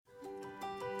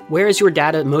Where is your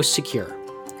data most secure?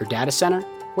 Your data center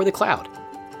or the cloud?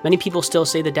 Many people still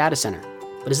say the data center,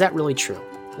 but is that really true?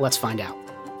 Let's find out.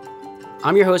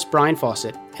 I'm your host, Brian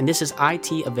Fawcett, and this is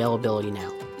IT Availability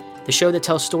Now, the show that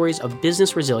tells stories of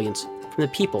business resilience from the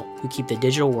people who keep the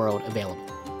digital world available.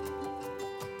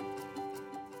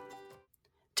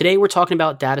 Today, we're talking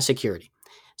about data security,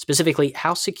 specifically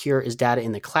how secure is data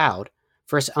in the cloud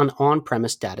versus an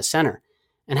on-premise data center,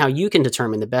 and how you can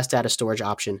determine the best data storage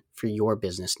option for your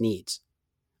business needs.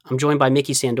 I'm joined by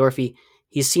Mickey Sandorfi.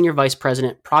 He's Senior Vice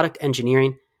President, Product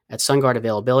Engineering at SunGard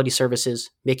Availability Services.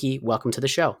 Mickey, welcome to the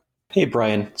show. Hey,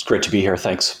 Brian. It's great to be here.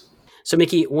 Thanks. So,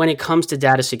 Mickey, when it comes to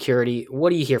data security,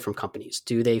 what do you hear from companies?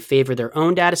 Do they favor their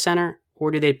own data center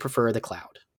or do they prefer the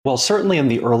cloud? Well, certainly in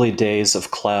the early days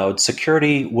of cloud,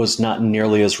 security was not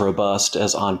nearly as robust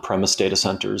as on-premise data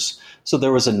centers. So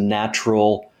there was a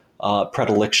natural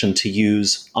predilection to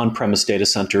use on-premise data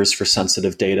centers for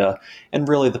sensitive data and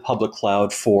really the public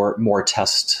cloud for more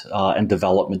test and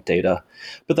development data.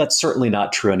 But that's certainly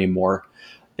not true anymore.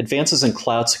 Advances in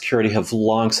cloud security have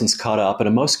long since caught up and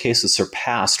in most cases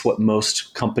surpassed what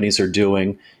most companies are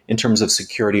doing in terms of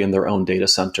security in their own data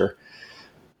center.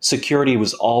 Security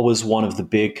was always one of the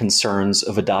big concerns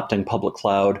of adopting public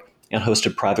cloud and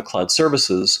hosted private cloud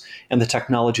services, and the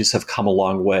technologies have come a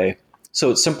long way. So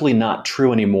it's simply not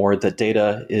true anymore that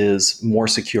data is more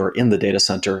secure in the data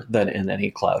center than in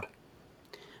any cloud.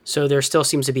 So there still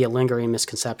seems to be a lingering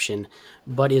misconception,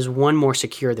 but is one more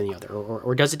secure than the other,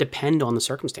 or does it depend on the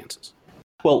circumstances?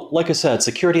 Well, like I said,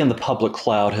 security in the public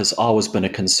cloud has always been a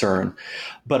concern,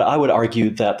 but I would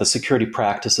argue that the security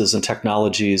practices and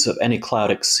technologies of any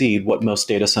cloud exceed what most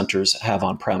data centers have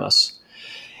on-premise.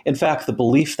 In fact, the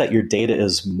belief that your data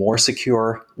is more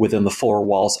secure within the four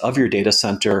walls of your data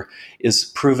center is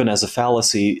proven as a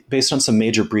fallacy based on some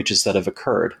major breaches that have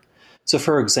occurred. So,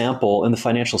 for example, in the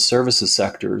financial services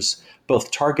sectors,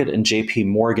 both Target and JP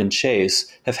Morgan Chase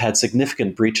have had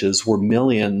significant breaches where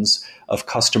millions of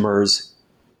customers'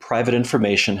 private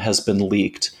information has been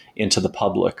leaked into the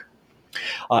public.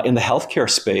 In the healthcare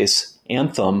space,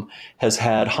 Anthem has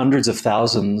had hundreds of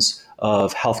thousands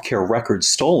of healthcare records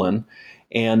stolen.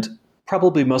 And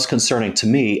probably most concerning to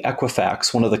me,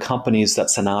 Equifax, one of the companies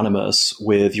that's synonymous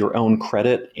with your own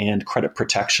credit and credit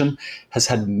protection, has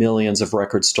had millions of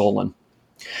records stolen.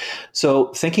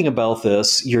 So thinking about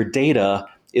this, your data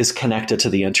is connected to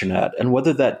the internet. And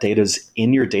whether that data is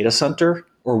in your data center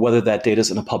or whether that data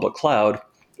is in a public cloud,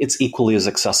 it's equally as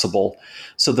accessible.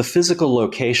 So the physical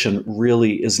location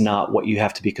really is not what you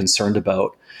have to be concerned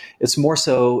about. It's more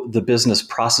so the business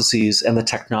processes and the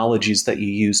technologies that you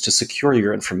use to secure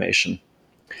your information.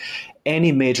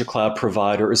 Any major cloud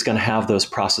provider is going to have those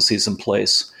processes in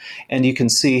place. And you can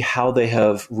see how they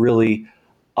have really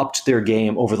upped their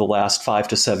game over the last 5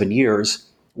 to 7 years,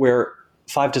 where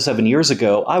 5 to 7 years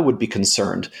ago, I would be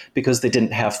concerned because they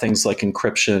didn't have things like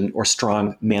encryption or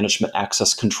strong management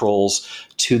access controls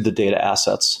to the data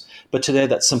assets. But today,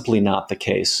 that's simply not the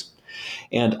case.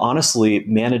 And honestly,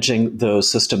 managing those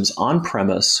systems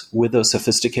on-premise with those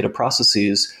sophisticated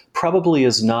processes probably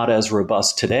is not as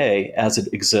robust today as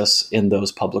it exists in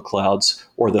those public clouds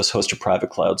or those hosted private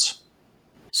clouds.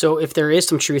 So if there is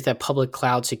some truth that public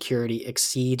cloud security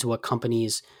exceeds what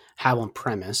companies have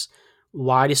on-premise,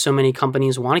 why do so many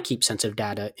companies want to keep sensitive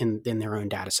data in their own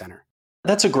data center?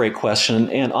 That's a great question.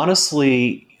 And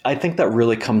honestly, I think that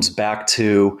really comes back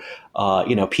to,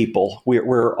 people.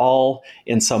 We're all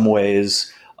in some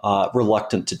ways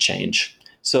reluctant to change.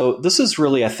 So this is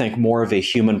really, I think, more of a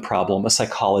human problem, a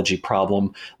psychology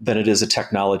problem, than it is a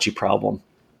technology problem.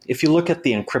 If you look at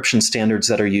the encryption standards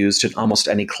that are used in almost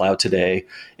any cloud today,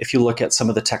 if you look at some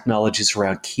of the technologies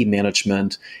around key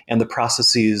management and the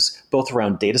processes both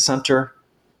around data center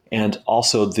and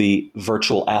also the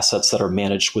virtual assets that are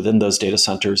managed within those data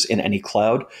centers in any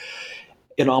cloud,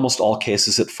 in almost all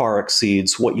cases, it far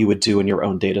exceeds what you would do in your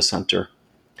own data center.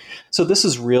 So this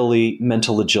is really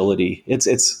mental agility.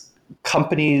 It's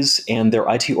companies and their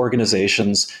IT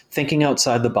organizations thinking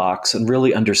outside the box and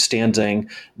really understanding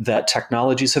that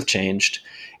technologies have changed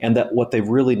and that what they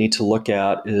really need to look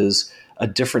at is a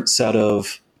different set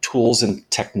of tools and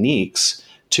techniques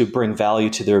to bring value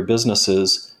to their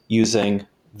businesses using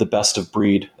the best of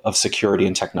breed of security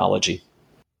and technology.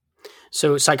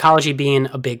 So psychology being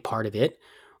a big part of it,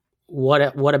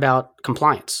 what about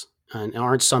compliance? And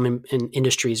aren't some in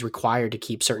industries required to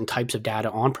keep certain types of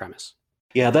data on-premise?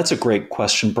 Yeah, that's a great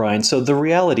question, Brian. So the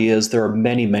reality is there are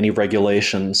many, many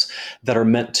regulations that are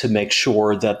meant to make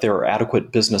sure that there are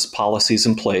adequate business policies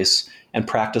in place and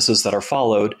practices that are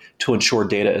followed to ensure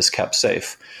data is kept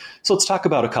safe. So let's talk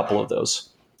about a couple of those.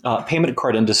 Payment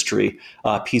card industry,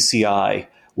 PCI,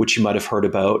 which you might have heard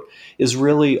about, is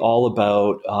really all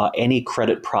about any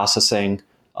credit processing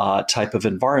type of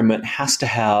environment has to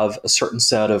have a certain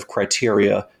set of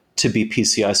criteria to be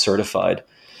PCI certified.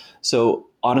 So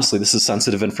honestly, this is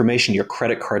sensitive information. Your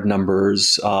credit card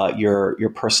numbers, your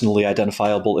personally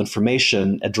identifiable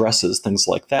information, addresses, things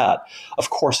like that. Of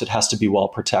course, it has to be well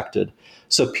protected.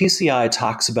 So PCI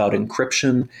talks about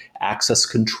encryption, access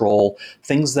control,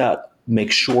 things that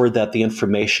make sure that the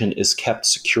information is kept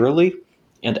securely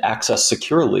and accessed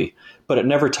securely, but it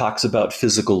never talks about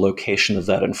physical location of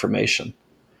that information.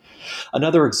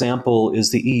 Another example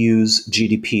is the EU's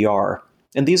GDPR.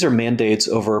 And these are mandates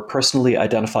over personally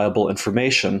identifiable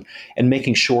information and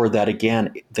making sure that,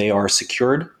 again, they are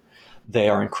secured, they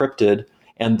are encrypted,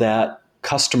 and that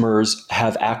customers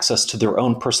have access to their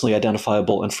own personally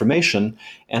identifiable information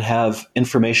and have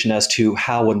information as to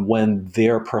how and when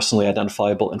their personally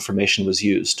identifiable information was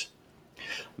used.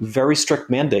 Very strict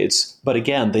mandates, but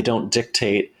again, they don't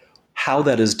dictate how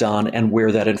that is done and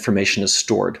where that information is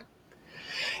stored.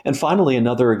 And finally,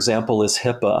 another example is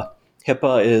HIPAA.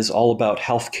 HIPAA is all about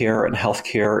healthcare and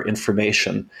healthcare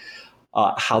information,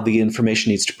 how the information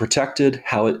needs to be protected,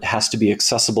 how it has to be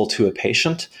accessible to a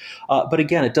patient. But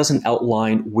again, it doesn't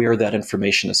outline where that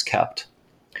information is kept.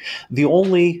 The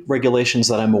only regulations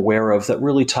that I'm aware of that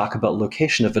really talk about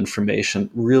location of information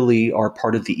really are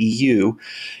part of the EU,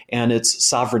 and it's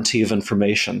sovereignty of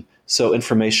information. So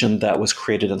information that was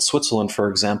created in Switzerland, for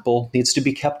example, needs to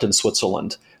be kept in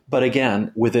Switzerland. But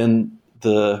again, within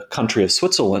the country of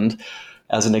Switzerland,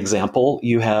 as an example,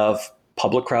 you have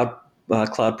public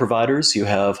cloud providers, you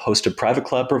have hosted private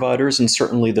cloud providers, and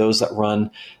certainly those that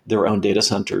run their own data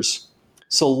centers.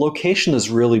 So location is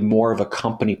really more of a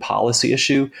company policy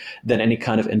issue than any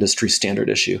kind of industry standard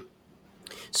issue.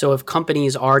 So if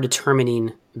companies are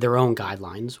determining their own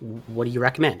guidelines, what do you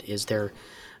recommend? Is there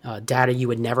data you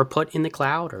would never put in the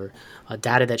cloud, or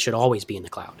data that should always be in the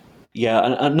cloud?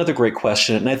 Yeah, another great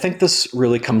question. And I think this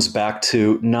really comes back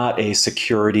to not a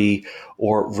security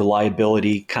or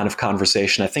reliability kind of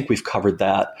conversation. I think we've covered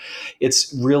that.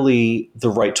 It's really the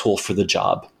right tool for the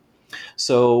job.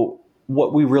 So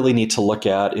what we really need to look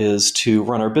at is, to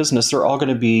run our business, there are all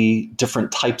going to be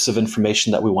different types of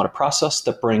information that we want to process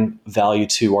that bring value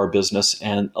to our business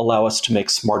and allow us to make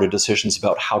smarter decisions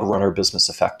about how to run our business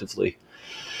effectively.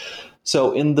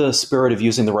 So in the spirit of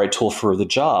using the right tool for the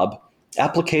job,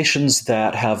 applications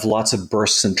that have lots of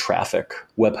bursts in traffic,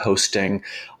 web hosting,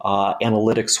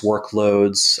 analytics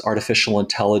workloads, artificial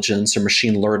intelligence, or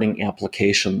machine learning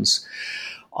applications,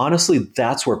 honestly,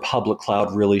 that's where public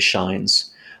cloud really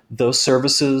shines. Those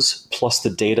services, plus the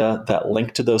data that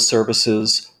link to those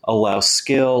services, allow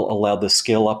the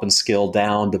scale up and scale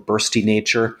down, the bursty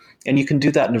nature, and you can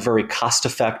do that in a very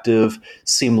cost-effective,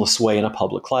 seamless way in a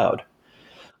public cloud.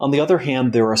 On the other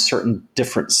hand, there are certain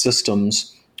different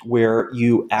systems where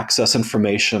you access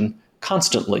information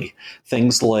constantly.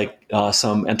 Things like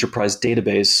some enterprise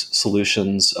database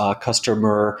solutions,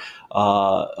 customer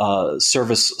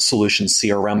service solutions,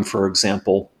 CRM, for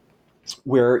example,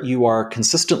 where you are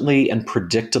consistently and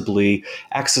predictably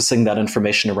accessing that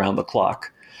information around the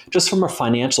clock. Just from a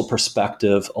financial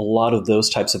perspective, a lot of those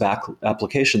types of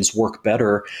applications work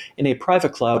better in a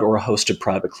private cloud or a hosted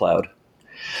private cloud.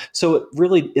 So it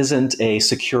really isn't a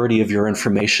security of your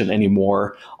information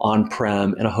anymore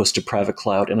on-prem in a hosted private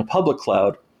cloud. In a public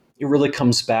cloud, it really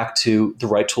comes back to the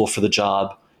right tool for the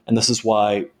job. And this is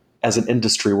why, as an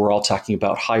industry, we're all talking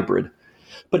about hybrid.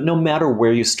 But no matter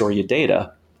where you store your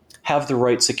data, have the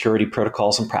right security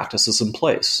protocols and practices in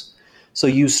place. So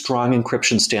use strong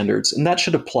encryption standards, and that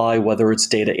should apply whether it's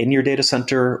data in your data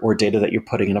center or data that you're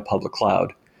putting in a public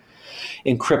cloud.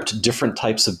 Encrypt different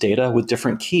types of data with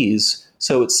different keys,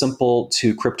 so it's simple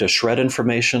to crypto shred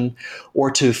information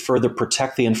or to further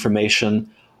protect the information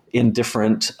in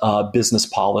different business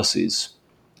policies.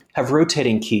 Have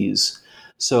rotating keys,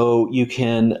 so you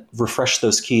can refresh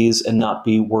those keys and not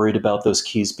be worried about those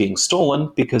keys being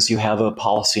stolen because you have a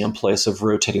policy in place of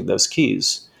rotating those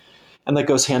keys. And that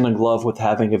goes hand in glove with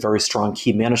having a very strong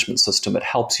key management system. It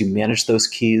helps you manage those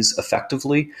keys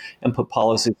effectively and put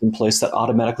policies in place that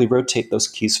automatically rotate those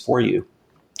keys for you.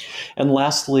 And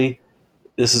lastly,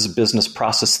 this is a business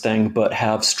process thing, but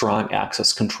have strong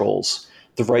access controls.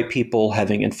 The right people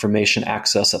having information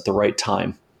access at the right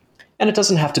time. And it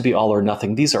doesn't have to be all or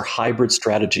nothing. These are hybrid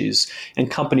strategies, and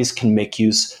companies can make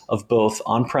use of both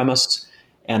on-premise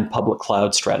and public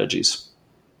cloud strategies.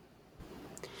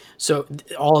 So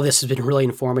all of this has been really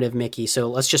informative, Mickey. So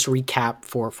let's just recap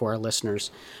for our listeners.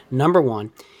 Number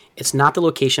one, it's not the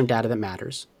location of data that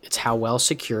matters. It's how well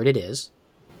secured it is.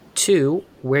 Two,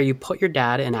 where you put your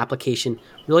data and application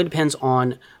really depends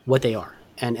on what they are.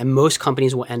 And most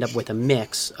companies will end up with a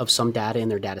mix of some data in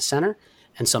their data center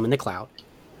and some in the cloud.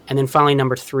 And then finally,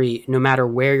 number 3, no matter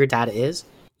where your data is,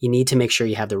 you need to make sure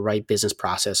you have the right business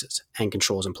processes and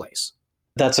controls in place.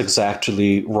 That's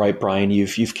exactly right, Brian.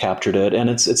 You've captured it. And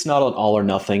it's not an all or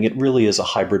nothing. It really is a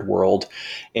hybrid world.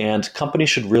 And companies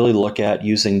should really look at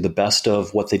using the best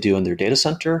of what they do in their data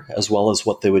center, as well as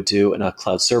what they would do in a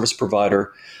cloud service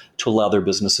provider to allow their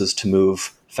businesses to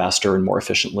move faster and more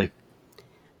efficiently.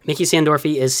 Mickey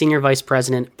Sandorfi is Senior Vice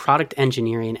President, Product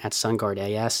Engineering at SunGard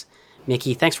AS.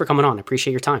 Mickey, thanks for coming on. I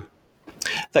appreciate your time.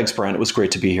 Thanks, Brian. It was great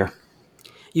to be here.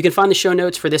 You can find the show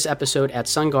notes for this episode at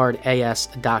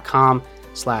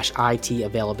sunguardas.com/IT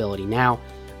availability now.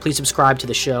 Please subscribe to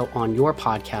the show on your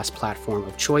podcast platform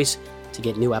of choice to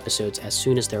get new episodes as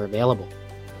soon as they're available.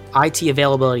 IT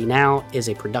Availability Now is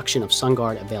a production of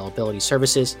SunGard Availability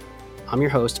Services. I'm your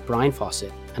host, Brian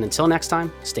Fawcett, and until next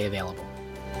time, stay available.